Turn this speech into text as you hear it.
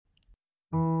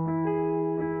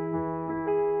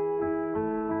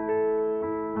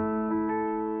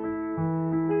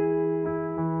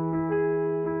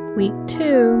Week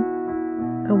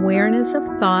 2, Awareness of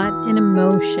Thought and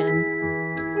Emotion.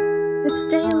 It's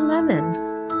day 11,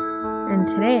 and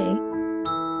today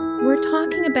we're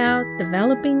talking about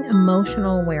developing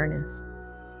emotional awareness.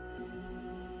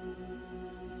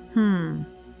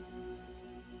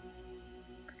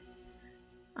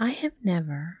 I have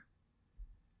never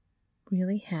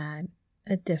really had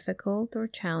a difficult or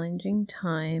challenging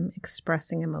time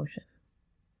expressing emotion.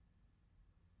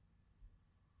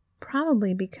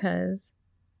 Probably because,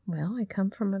 I come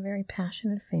from a very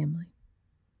passionate family.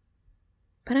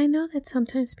 But I know that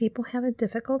sometimes people have a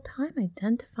difficult time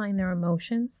identifying their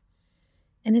emotions,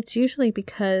 and it's usually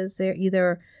because they're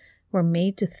either were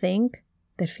made to think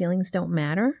that feelings don't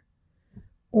matter,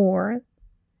 or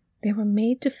they were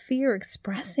made to fear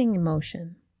expressing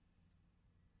emotion.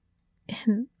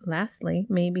 And lastly,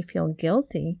 maybe feel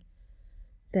guilty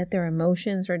that their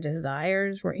emotions or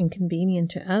desires were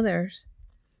inconvenient to others,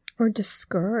 or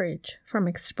discouraged from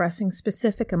expressing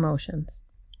specific emotions.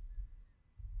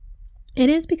 It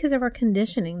is because of our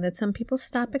conditioning that some people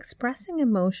stop expressing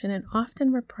emotion and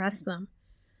often repress them.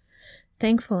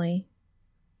 Thankfully,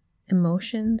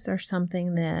 emotions are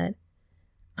something that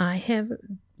I have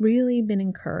really been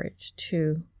encouraged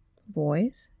to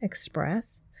voice,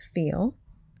 express, feel,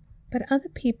 but other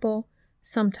people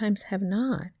sometimes have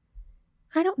not.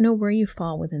 I don't know where you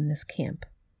fall within this camp.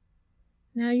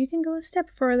 Now, you can go a step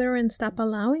further and stop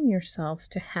allowing yourselves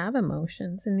to have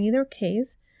emotions. In either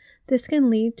case, this can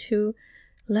lead to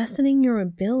lessening your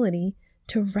ability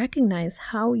to recognize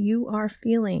how you are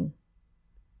feeling.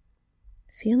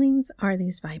 Feelings are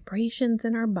these vibrations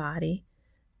in our body,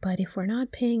 but if we're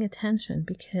not paying attention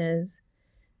because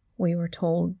we were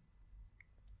told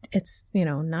it's,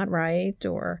 not right,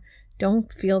 or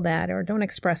don't feel that, or don't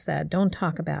express that, don't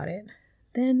talk about it,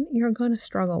 then you're going to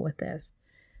struggle with this.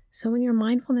 So in your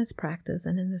mindfulness practice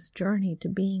and in this journey to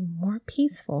being more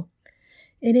peaceful,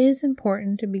 it is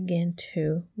important to begin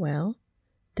to,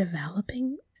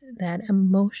 developing that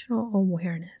emotional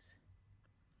awareness.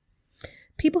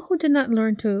 People who did not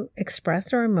learn to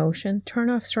express their emotion turn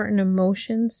off certain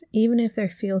emotions even if they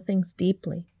feel things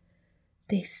deeply.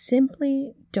 They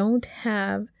simply don't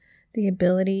have the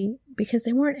ability because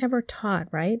they weren't ever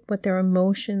taught, what their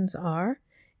emotions are.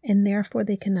 And therefore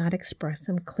they cannot express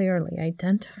them clearly,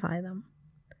 identify them.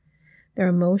 Their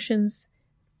emotions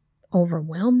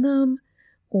overwhelm them,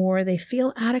 or they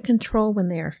feel out of control when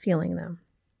they are feeling them.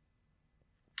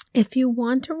 If you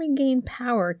want to regain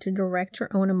power to direct your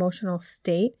own emotional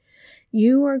state,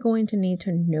 you are going to need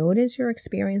to notice you're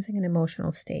experiencing an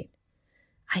emotional state.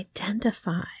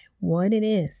 Identify what it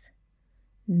is.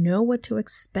 Know what to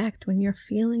expect when you're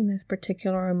feeling this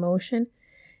particular emotion.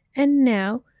 And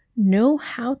now, know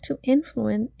how to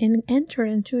influence and enter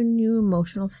into a new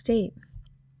emotional state.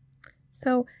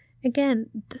 So again,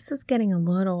 this is getting a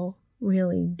little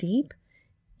really deep,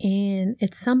 and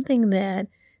it's something that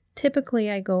typically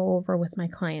I go over with my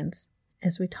clients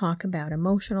as we talk about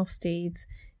emotional states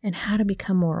and how to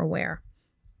become more aware.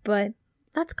 But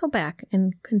let's go back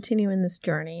and continue in this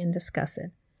journey and discuss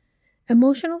it.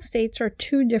 Emotional states are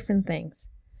two different things.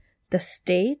 The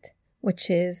state,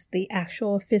 which is the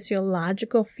actual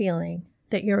physiological feeling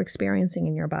that you're experiencing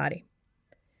in your body.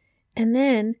 And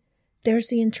then there's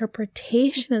the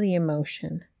interpretation of the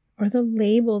emotion or the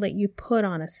label that you put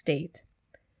on a state.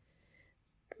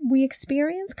 We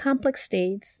experience complex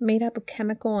states made up of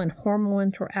chemical and hormonal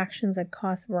interactions that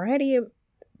cause a variety of,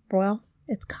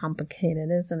 it's complicated,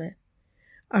 isn't it?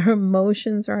 Our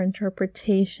emotions are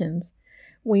interpretations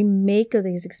we make of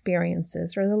these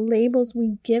experiences or the labels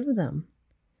we give them.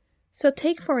 So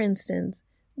take, for instance,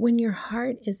 when your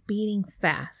heart is beating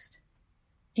fast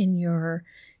and your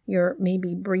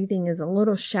maybe breathing is a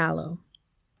little shallow.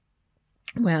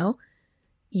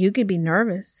 You could be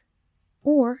nervous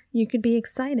or you could be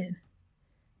excited.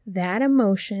 That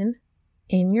emotion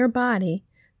in your body,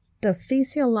 the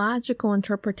physiological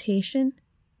interpretation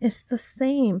is the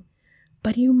same,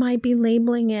 but you might be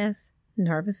labeling as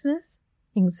nervousness,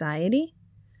 anxiety,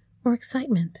 or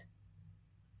excitement.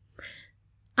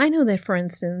 I know that, for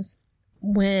instance,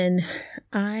 when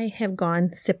I have gone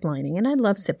ziplining, and I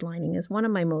love ziplining, it's one of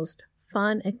my most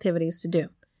fun activities to do.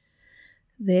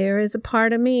 There is a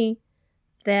part of me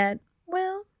that,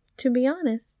 to be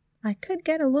honest, I could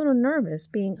get a little nervous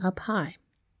being up high.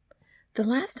 The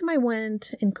last time I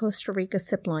went in Costa Rica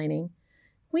ziplining,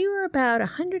 we were about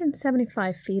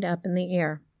 175 feet up in the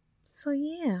air. So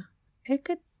it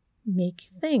could make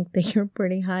you think that you're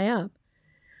pretty high up.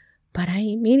 But I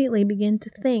immediately begin to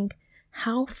think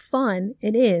how fun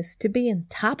it is to be on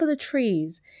top of the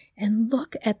trees and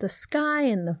look at the sky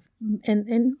and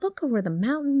look over the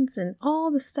mountains and all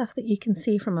the stuff that you can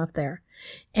see from up there,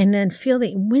 and then feel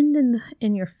the wind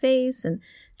in your face and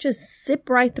just zip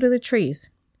right through the trees.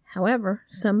 However,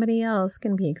 somebody else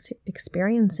can be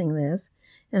experiencing this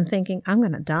and thinking, I'm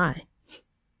going to die.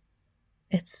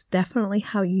 It's definitely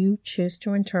how you choose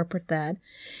to interpret that.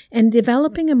 And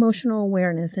developing emotional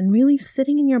awareness and really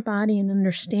sitting in your body and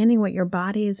understanding what your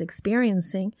body is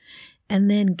experiencing, and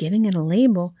then giving it a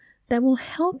label that will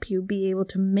help you be able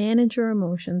to manage your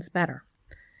emotions better.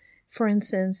 For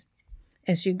instance,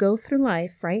 as you go through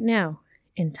life right now,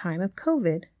 in time of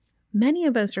COVID, many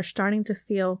of us are starting to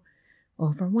feel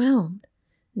overwhelmed,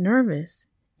 nervous,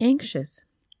 anxious.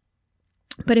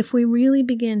 But if we really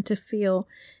begin to feel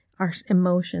our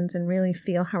emotions and really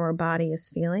feel how our body is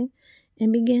feeling,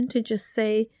 and begin to just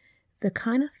say the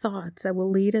kind of thoughts that will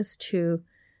lead us to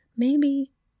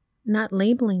maybe not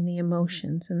labeling the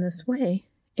emotions in this way,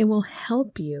 it will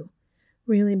help you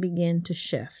really begin to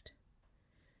shift.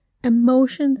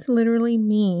 Emotions literally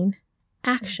mean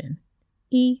action,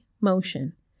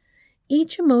 emotion.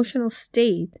 Each emotional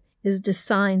state is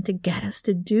designed to get us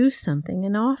to do something,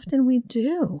 and often we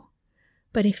do.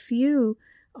 But if you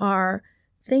are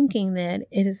thinking that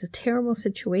it is a terrible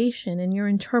situation and you're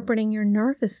interpreting your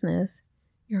nervousness,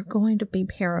 you're going to be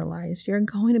paralyzed. You're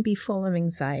going to be full of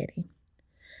anxiety.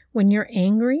 When you're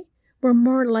angry, we're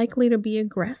more likely to be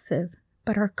aggressive,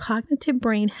 but our cognitive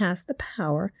brain has the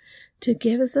power to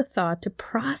give us a thought to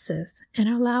process and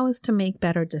allow us to make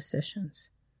better decisions.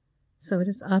 So it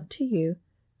is up to you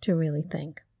to really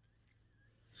think.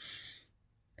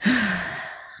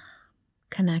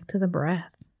 Connect to the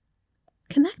breath.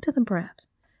 Connect to the breath.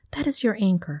 That is your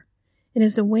anchor. It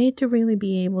is a way to really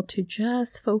be able to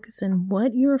just focus on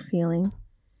what you're feeling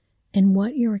and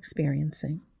what you're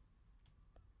experiencing.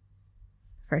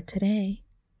 For today,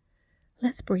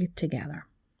 let's breathe together.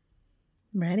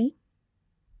 Ready?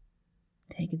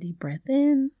 Take a deep breath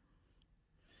in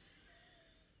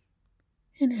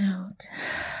and out.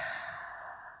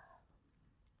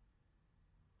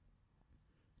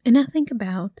 And now think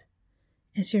about,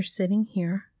 as you're sitting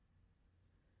here,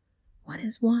 what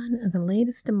is one of the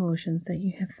latest emotions that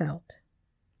you have felt?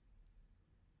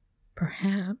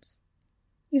 Perhaps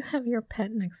you have your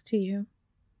pet next to you,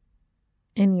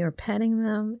 and you're petting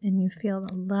them and you feel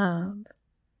the love.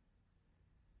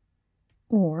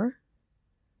 Or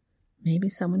maybe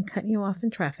someone cut you off in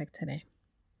traffic today.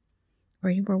 Or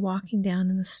you were walking down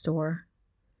in the store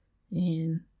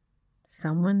and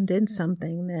someone did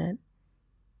something that,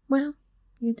 well,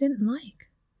 you didn't like.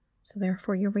 So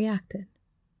therefore you reacted.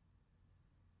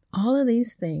 All of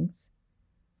these things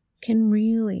can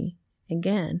really,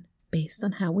 again, based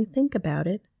on how we think about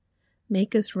it,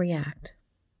 make us react.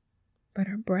 But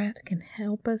our breath can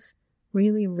help us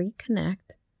really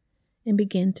reconnect and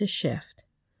begin to shift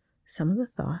some of the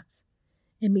thoughts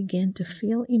and begin to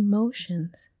feel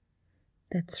emotions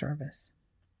that serve us.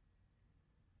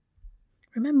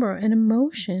 Remember, an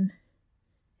emotion,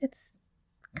 it's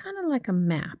kind of like a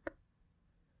map,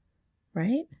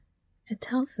 right? It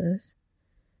tells us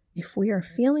if we are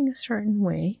feeling a certain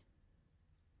way,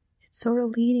 it's sort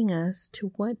of leading us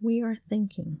to what we are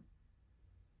thinking.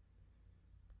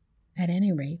 At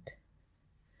any rate,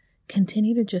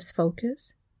 continue to just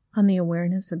focus on the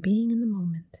awareness of being in the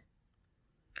moment.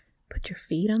 Put your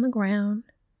feet on the ground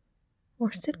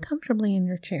or sit comfortably in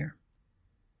your chair.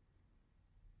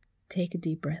 Take a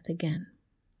deep breath again.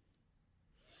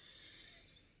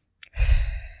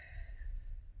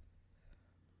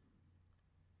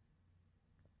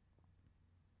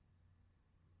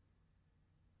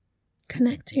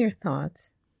 Connect to your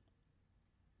thoughts.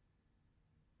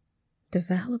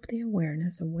 Develop the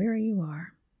awareness of where you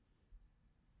are.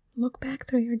 Look back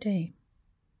through your day,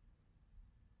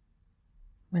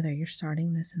 whether you're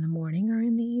starting this in the morning or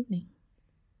in the evening,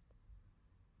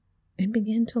 and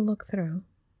begin to look through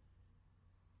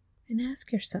and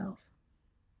ask yourself,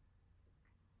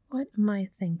 what am I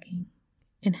thinking,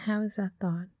 and how is that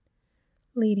thought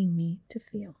leading me to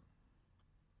feel?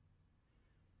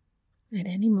 At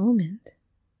any moment,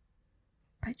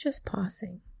 by just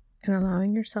pausing and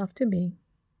allowing yourself to be,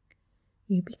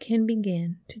 you can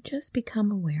begin to just become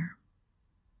aware.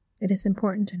 It is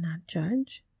important to not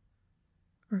judge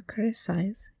or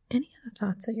criticize any of the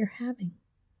thoughts that you're having.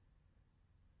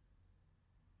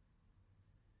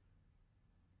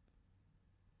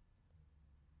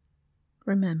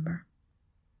 Remember,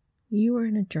 you are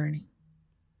in a journey.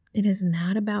 It is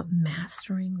not about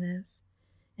mastering this,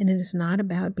 and it is not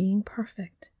about being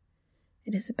perfect.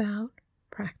 It is about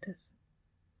practice.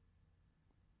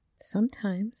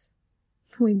 Sometimes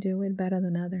We do it better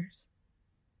than others.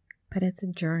 But it's a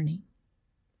journey.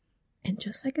 And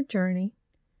just like a journey,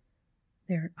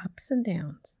 there are ups and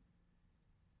downs.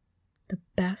 The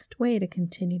best way to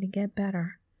continue to get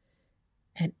better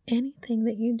at anything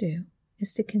that you do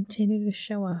is to continue to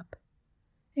show up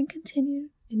and continue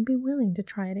and be willing to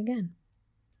try it again.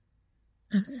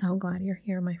 I'm so glad you're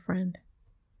here, my friend.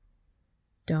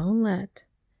 Don't let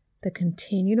the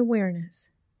continued awareness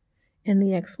and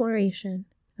the exploration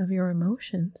of your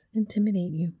emotions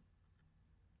intimidate you.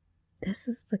 This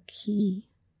is the key.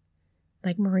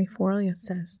 Like Marie Forleo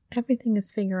says, everything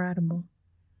is figure-outable.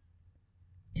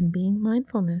 And being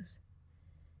mindfulness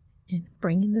and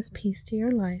bringing this peace to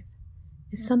your life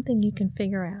is something you can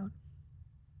figure out.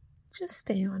 Just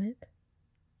stay on it.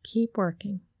 Keep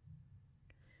working.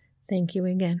 Thank you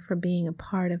again for being a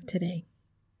part of today.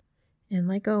 And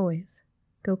like always,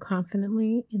 go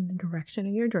confidently in the direction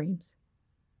of your dreams.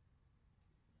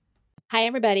 Hi,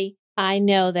 everybody. I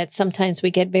know that sometimes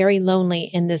we get very lonely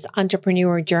in this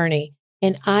entrepreneur journey,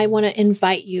 and I want to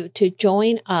invite you to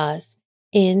join us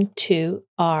into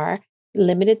our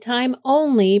limited time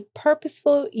only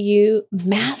Purposeful You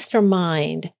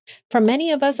Mastermind. For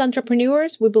many of us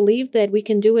entrepreneurs, we believe that we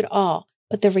can do it all,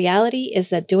 but the reality is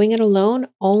that doing it alone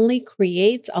only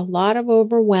creates a lot of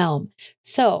overwhelm.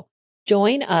 So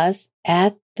join us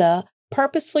at the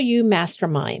Purposeful You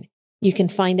Mastermind. You can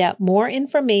find out more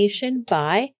information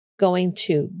by going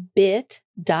to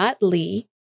bit.ly/Julie's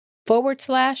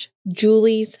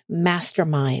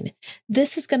Mastermind.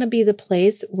 This is going to be the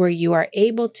place where you are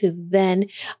able to then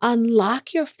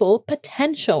unlock your full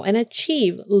potential and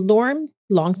achieve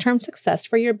long-term success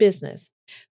for your business.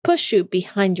 Push you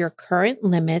behind your current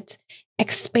limits,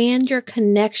 expand your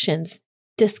connections,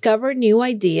 discover new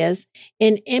ideas,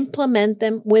 and implement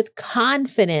them with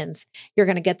confidence. You're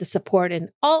going to get the support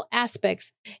in all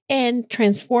aspects and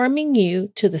transforming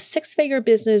you to the six-figure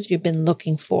business you've been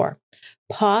looking for.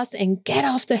 Pause and get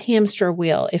off the hamster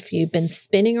wheel if you've been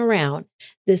spinning around.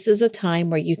 This is a time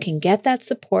where you can get that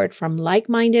support from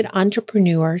like-minded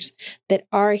entrepreneurs that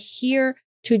are here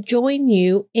to join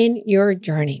you in your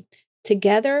journey.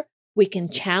 Together, we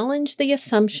can challenge the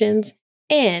assumptions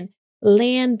and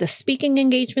land the speaking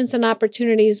engagements and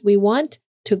opportunities we want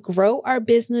to grow our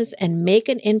business and make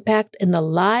an impact in the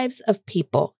lives of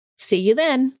people. See you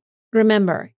then.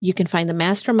 Remember, you can find the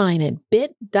mastermind at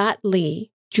bit.ly,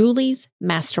 Julie's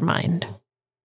Mastermind.